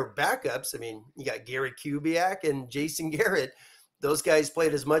career backups, I mean, you got Gary Kubiak and Jason Garrett. Those guys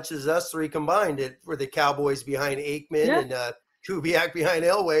played as much as us 3 combined. It were the Cowboys behind Aikman and Kubiak behind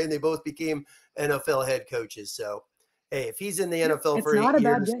Elway, and they both became NFL head coaches. So, hey, if he's in the NFL for 8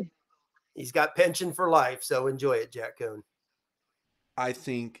 years, he's got pension for life. So enjoy it, Jack Cohn. I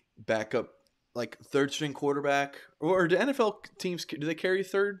think backup, like third string quarterback, or do NFL teams, do they carry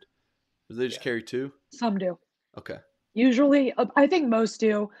third? Or do they just carry 2? Some do. Okay. Usually, I think most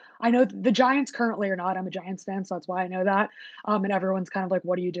do. I know the Giants currently are not. I'm a Giants fan, so that's why I know that. And everyone's kind of like,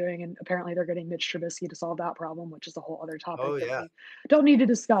 "What are you doing?" And apparently, they're getting Mitch Trubisky to solve that problem, which is a whole other topic that we don't need to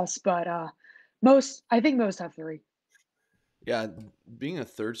discuss. But I think most have 3. Yeah, being a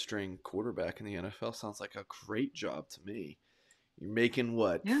third string quarterback in the NFL sounds like a great job to me. You're making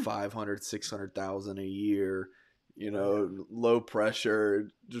what, 500, 600,000 a year. Low pressure,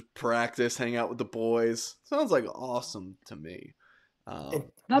 just practice, hang out with the boys. Sounds like awesome to me.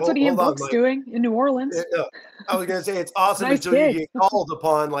 That's what Ian Book's doing in New Orleans. No, I was going to say it's awesome Nice until you get called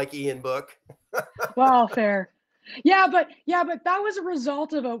upon like Ian Book. Well, fair. Yeah, but that was a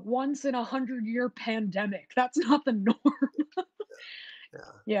result of a once in 100-year pandemic. That's not the norm.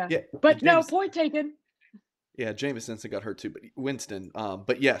 Yeah. But no, point taken. Yeah, Jameis Winston got hurt too, but Winston.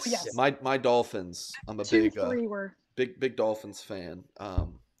 But yes, my Dolphins. I'm a big Dolphins fan.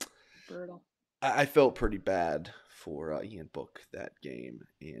 Brutal. I felt pretty bad for Ian Book that game,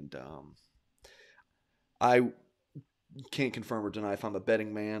 and I can't confirm or deny if I'm a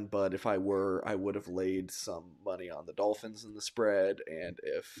betting man, but if I were, I would have laid some money on the Dolphins in the spread, and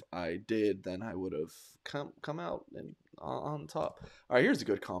if I did, then I would have come out and on top. All right, here's a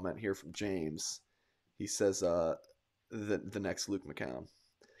good comment here from James. He says the next Luke McCown.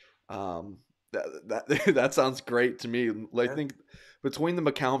 That sounds great to me. I Yeah. think between the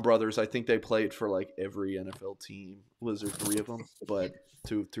McCown brothers, I think they played for like every NFL team. Was there three of them? But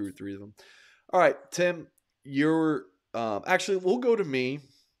two or three of them. All right, Tim, you're actually we'll go to me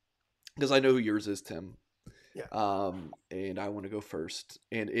because I know who yours is, Tim. Yeah. And I want to go first,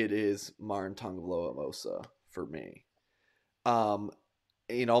 and it is Marin Tongaloa Mosa for me. Um,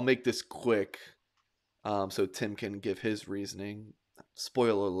 and I'll make this quick, so Tim can give his reasoning.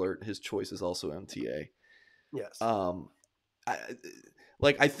 Spoiler alert: his choice is also MTA. Yes. Um, I,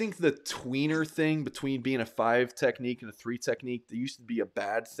 I think the tweener thing between being a 5 technique and a 3 technique, that used to be a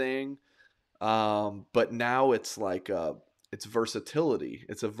bad thing. But now it's like it's versatility.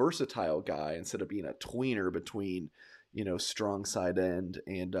 It's a versatile guy instead of being a tweener between, strong side end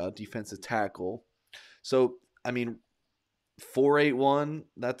and defensive tackle. So I mean, 4.81.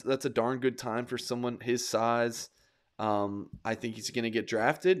 That's a darn good time for someone his size. I think he's going to get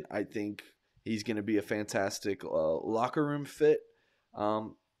drafted. I think he's going to be a fantastic locker room fit.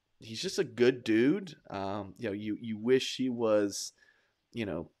 He's just a good dude. You wish he was,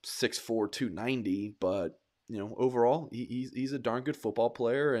 6'4", 290, but overall he's a darn good football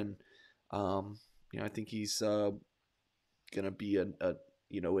player, and I think he's gonna be a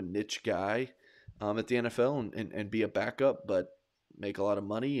niche guy at the NFL and be a backup, but make a lot of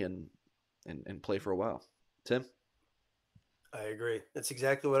money and play for a while. Tim? I agree. That's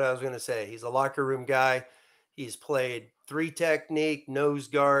exactly what I was going to say. He's a locker room guy. He's played 3 technique, nose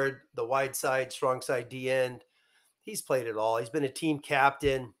guard, the wide side, strong side D end. He's played it all. He's been a team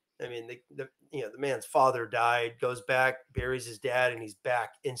captain. I mean, the man's father died, goes back, buries his dad, and he's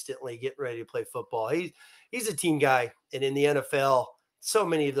back instantly, getting ready to play football. He's a team guy, and in the NFL, so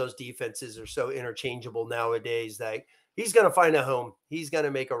many of those defenses are so interchangeable nowadays that he's going to find a home. He's going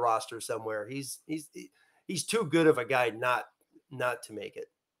to make a roster somewhere. He's too good of a guy not to make it.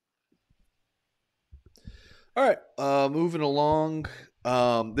 All right, moving along.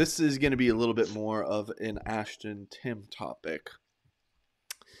 This is going to be a little bit more of an Ashton Tim topic.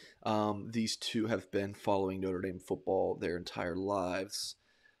 These two have been following Notre Dame football their entire lives.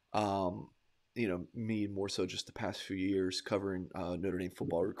 Me more so just the past few years covering Notre Dame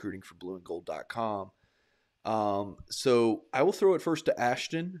football recruiting for blueandgold.com. So I will throw it first to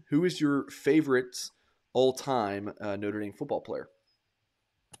Ashton. Who is your favorite all-time Notre Dame football player?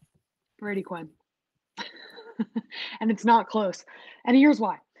 Brady Quinn. And it's not close. And here's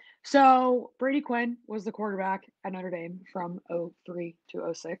why. So Brady Quinn was the quarterback at Notre Dame from 03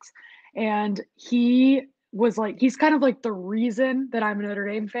 to 06. And he's kind of like the reason that I'm a Notre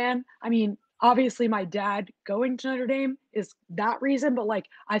Dame fan. I mean, obviously my dad going to Notre Dame is that reason, but like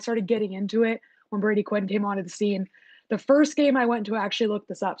I started getting into it when Brady Quinn came onto the scene. The first game I went to, I actually looked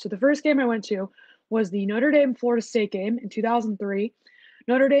this up. So the first game I went to was the Notre Dame Florida State game in 2003.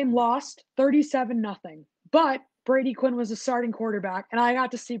 Notre Dame lost 37-0. But Brady Quinn was a starting quarterback, and I got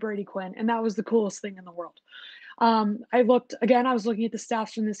to see Brady Quinn, and that was the coolest thing in the world. I was looking at the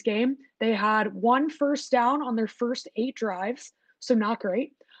stats from this game. They had 1 first down on their first 8 drives, so not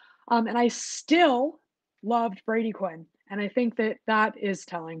great. And I still loved Brady Quinn, and I think that is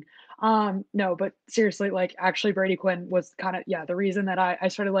telling. No, but seriously, like actually Brady Quinn was kind of, the reason that I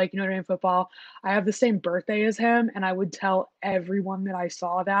started liking Notre Dame football. I have the same birthday as him, and I would tell everyone that I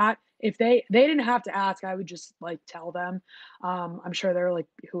saw that. If they didn't have to ask, I would just like tell them. I'm sure they're like,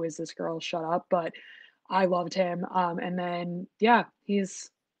 who is this girl? Shut up. But I loved him. And then he's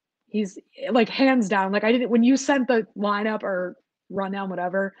like hands down. Like when you sent the lineup or rundown,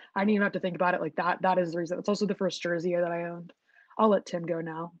 whatever, I didn't even have to think about it like that. That is the reason. It's also the first jersey that I owned. I'll let Tim go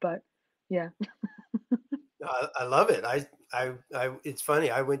now, but yeah. I love it. It's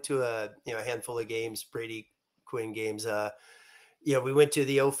funny. I went to a handful of games, Brady Quinn games. We went to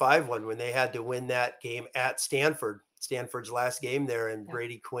the 05 one when they had to win that game at Stanford. Stanford's last game there, and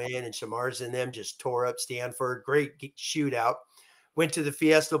Brady Quinn and Shamar's and them just tore up Stanford. Great shootout. Went to the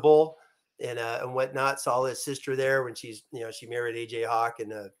Fiesta Bowl and whatnot. Saw his sister there when she married AJ Hawk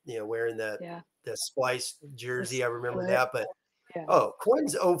and wearing the Splice jersey. I remember that. But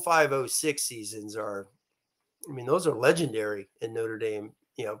Quinn's 05-06 seasons are, those are legendary in Notre Dame.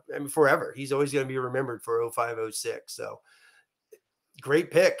 Forever. He's always going to be remembered for 05-06. So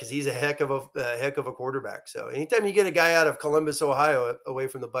great pick because he's a heck of a quarterback. So anytime you get a guy out of Columbus, Ohio, away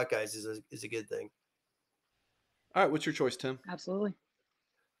from the Buckeyes is a good thing. All right, what's your choice, Tim? Absolutely.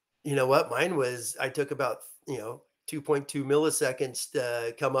 You know what? Mine was, I took about 2.2 milliseconds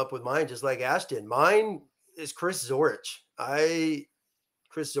to come up with mine, just like Ashton. Mine is Chris Zorich.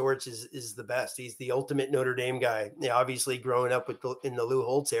 Chris Zorich is the best. He's the ultimate Notre Dame guy. Obviously growing up in the Lou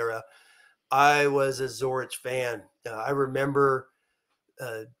Holtz era, I was a Zorich fan. I remember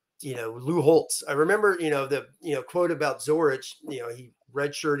Lou Holtz. I remember, the quote about Zorich. He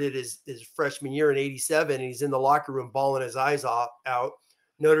redshirted his freshman year in '87, and he's in the locker room bawling his eyes out.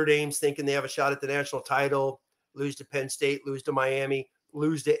 Notre Dame's thinking they have a shot at the national title, lose to Penn State, lose to Miami,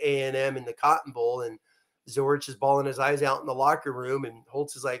 lose to A&M in the Cotton Bowl, and Zorich is bawling his eyes out in the locker room, and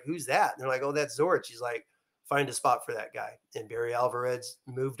Holtz is like, "Who's that?" And they're like, "Oh, that's Zorich." He's like, "Find a spot for that guy." And Barry Alvarez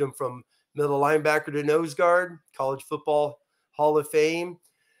moved him from middle linebacker to nose guard, college football Hall of Fame.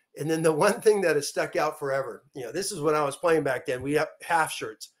 And then the one thing that has stuck out forever, this is when I was playing back then. We have half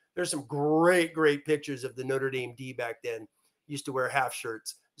shirts. There's some great pictures of the Notre Dame D back then. Used to wear half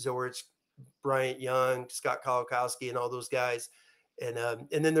shirts. Zorich, Bryant Young, Scott Kolakowski, and all those guys. And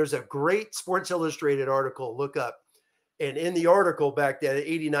then there's a great Sports Illustrated article, look up. And in the article back then,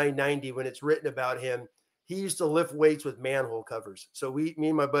 89, 90, when it's written about him, he used to lift weights with manhole covers. So me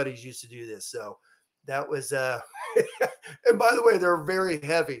and my buddies used to do this. So that was, and by the way, they're very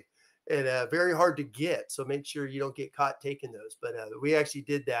heavy and very hard to get. So make sure you don't get caught taking those. But we actually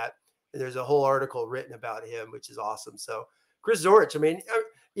did that. And there's a whole article written about him, which is awesome. So Chris Zorich, I mean,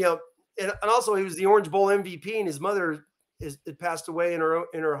 and also he was the Orange Bowl MVP, and his mother had passed away in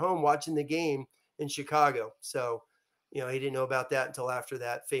her home watching the game in Chicago. So, he didn't know about that until after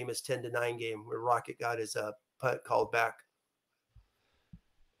that famous 10-9 game where Rocket got his punt called back.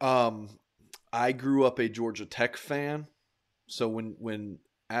 I grew up a Georgia Tech fan, so when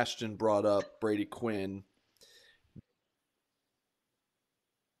Ashton brought up Brady Quinn,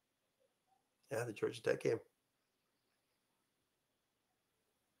 yeah, the Georgia Tech game.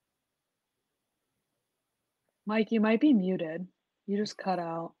 Mike, you might be muted. You just cut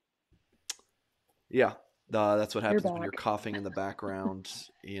out. Yeah, that's what happens when you're coughing in the background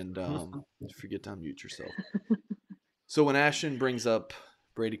and forget to unmute yourself. So when Ashton brings up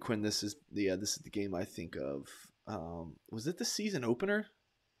Brady Quinn, this is the game I think of. Was it the season opener?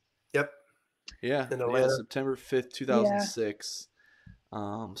 Yep. Yeah, September 5th, 2006.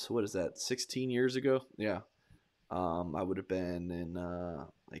 Yeah. So what is that? 16 years ago? Yeah. I would have been in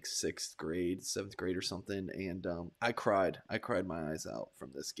like 6th grade, 7th grade or something, and I cried my eyes out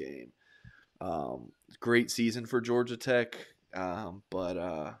from this game. Great season for Georgia Tech, but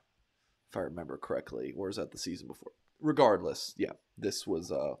if I remember correctly, or was that the season before? Regardless, yeah, this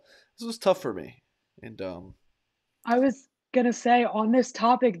was tough for me. And I was gonna say on this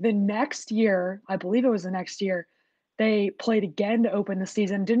topic, the next year, I believe it was the next year, they played again to open the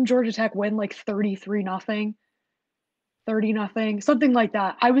season. Didn't Georgia Tech win like 33-0? 30-0, something like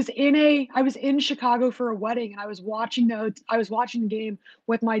that. I was in Chicago for a wedding, and I was watching the game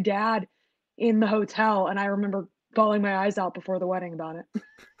with my dad in the hotel, and I remember bawling my eyes out before the wedding about it.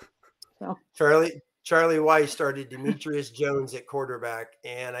 So Charlie Weiss started Demetrius Jones at quarterback,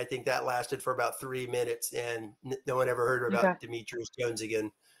 and I think that lasted for about 3 minutes, and no one ever heard about Demetrius Jones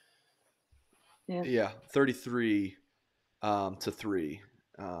again. Yeah, 33 to 3.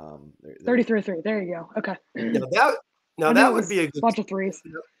 33-3. There you go. Okay. That would be a good bunch of threes.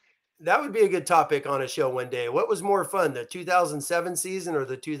 That would be a good topic on a show one day. What was more fun, the 2007 season or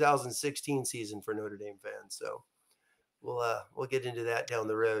the 2016 season for Notre Dame fans? So we'll get into that down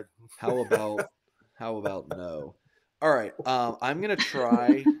the road. How about no? All right. I'm gonna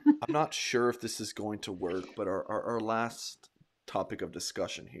try. I'm not sure if this is going to work, but our last topic of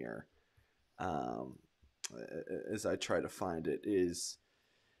discussion here, as I try to find it, is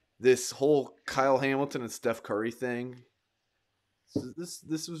this whole Kyle Hamilton and Steph Curry thing.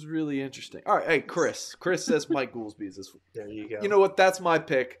 This was really interesting. All right, hey, Chris says Mike Goolsby is this. There you go. You know what? That's my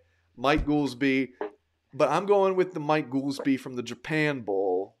pick, Mike Goolsby. But I'm going with the Mike Goolsby from the Japan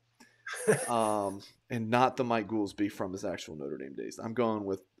Bowl, and not the Mike Goolsby from his actual Notre Dame days. I'm going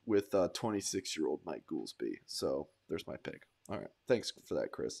with 26-year-old Mike Goolsby. So there's my pick. All right, thanks for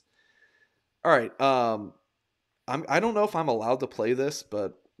that, Chris. All right, I don't know if I'm allowed to play this,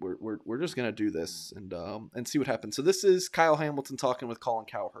 but we're just gonna do this and see what happens. So this is Kyle Hamilton talking with Colin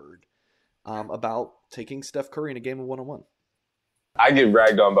Cowherd about taking Steph Curry in a game of 1-on-1. I get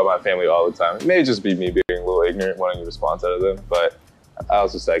ragged on by my family all the time. It may just be me being a little ignorant, wanting a response out of them, but I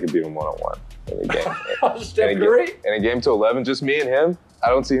also say I could beat him 1-on-1 in a game. Steph Curry? In a game to 11, just me and him. I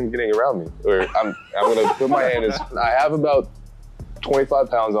don't see him getting around me. Or I'm gonna put my hand. I have about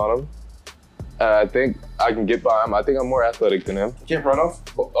 25 pounds on him. I think I can get by him. I think I'm more athletic than him. Can't run off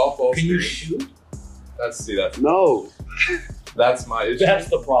ball. Can you shoot? No. That's my issue. That's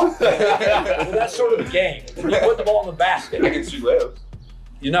the problem. Well, that's sort of the game. You put the ball in the basket. I can shoot layups.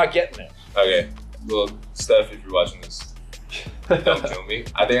 You're not getting there. Okay. Well, Steph, if you're watching this, don't kill me.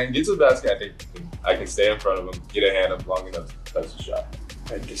 I think I can get to the basket. I think I can stay in front of him, get a hand up long enough to touch the shot.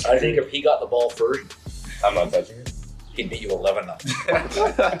 I think if he got the ball first, I'm not touching it. He'd beat you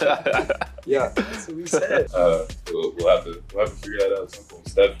 11-0. Yeah, that's what we said. We'll have to figure that out at some point.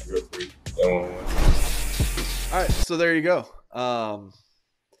 Steph, real quick. All right, so there you go.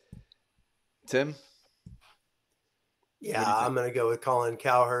 Tim? Yeah, I'm going to go with Colin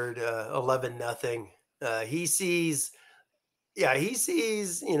Cowherd, 11-0. He sees,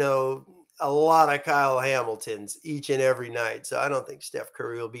 a lot of Kyle Hamiltons each and every night. So I don't think Steph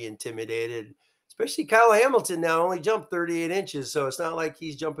Curry will be intimidated, especially Kyle Hamilton now only jumped 38 inches. So it's not like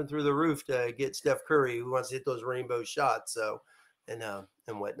he's jumping through the roof to get Steph Curry, who wants to hit those rainbow shots. So, and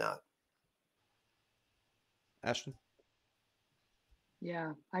whatnot. Ashton?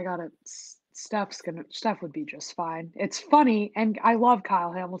 Yeah, I got it. Steph would be just fine. It's funny, and I love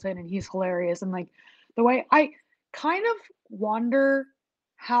Kyle Hamilton, and he's hilarious. And like the way I kind of wonder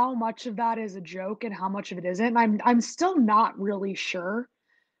how much of that is a joke and how much of it isn't. I'm still not really sure.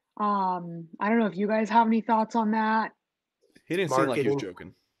 I don't know if you guys have any thoughts on that. He didn't seem like he was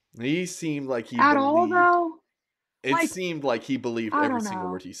joking. He seemed like he at believed. All though. It seemed like he believed I every don't single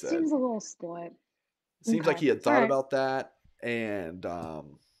know. word he said. Seems a little split. Seems like Okay. he had thought All right. about that, and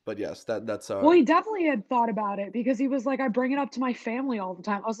but yes, that's Well, he definitely had thought about it because he was like, I bring it up to my family all the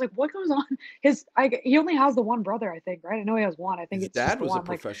time. I was like, what goes on? He only has the one brother, I think, right? I know he has one. I think his it's just dad the was a one.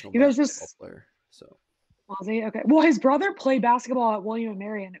 professional you guys basketball just player, so was he? Okay. Well, his brother played basketball at William and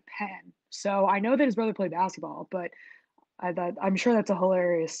Mary and at Penn, so I know that his brother played basketball. But I'm sure that's a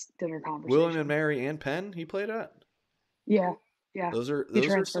hilarious dinner conversation. William and Mary and Penn, he played at. Yeah. Those are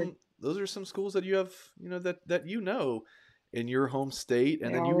some schools that you have, that in your home state,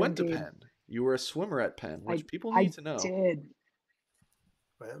 and then you went to Penn. You were a swimmer at Penn, which people need to know. I did.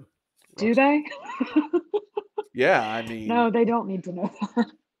 Man. Do they? Yeah, I mean, no, they don't need to know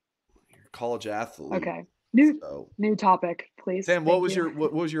that. You're a college athlete. Okay. New topic, please. Sam, what was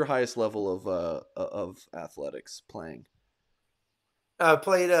your highest level of athletics playing?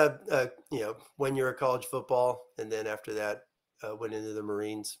 Played 1 year of college football, and then after that went into the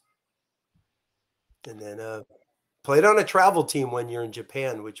Marines, and then played on a travel team 1 year in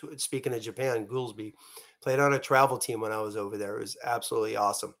Japan. Which, speaking of Japan, Goolsby, played on a travel team when I was over there. It was absolutely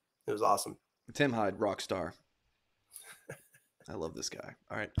awesome. It was awesome. Tim Hyde, rock star. I love this guy.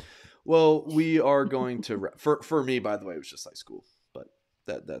 All right. Well, we are going to for me, by the way, it was just high school, but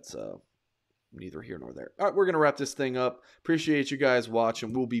that's neither here nor there. All right, we're going to wrap this thing up. Appreciate you guys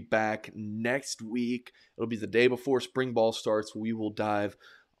watching. We'll be back next week. It'll be the day before spring ball starts. We will dive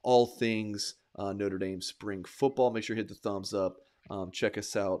all things Notre Dame spring football. Make sure you hit the thumbs up. Check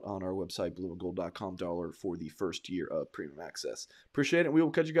us out on our website, blueandgold.com, for the first year of premium access. Appreciate it. We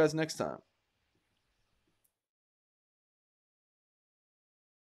will catch you guys next time.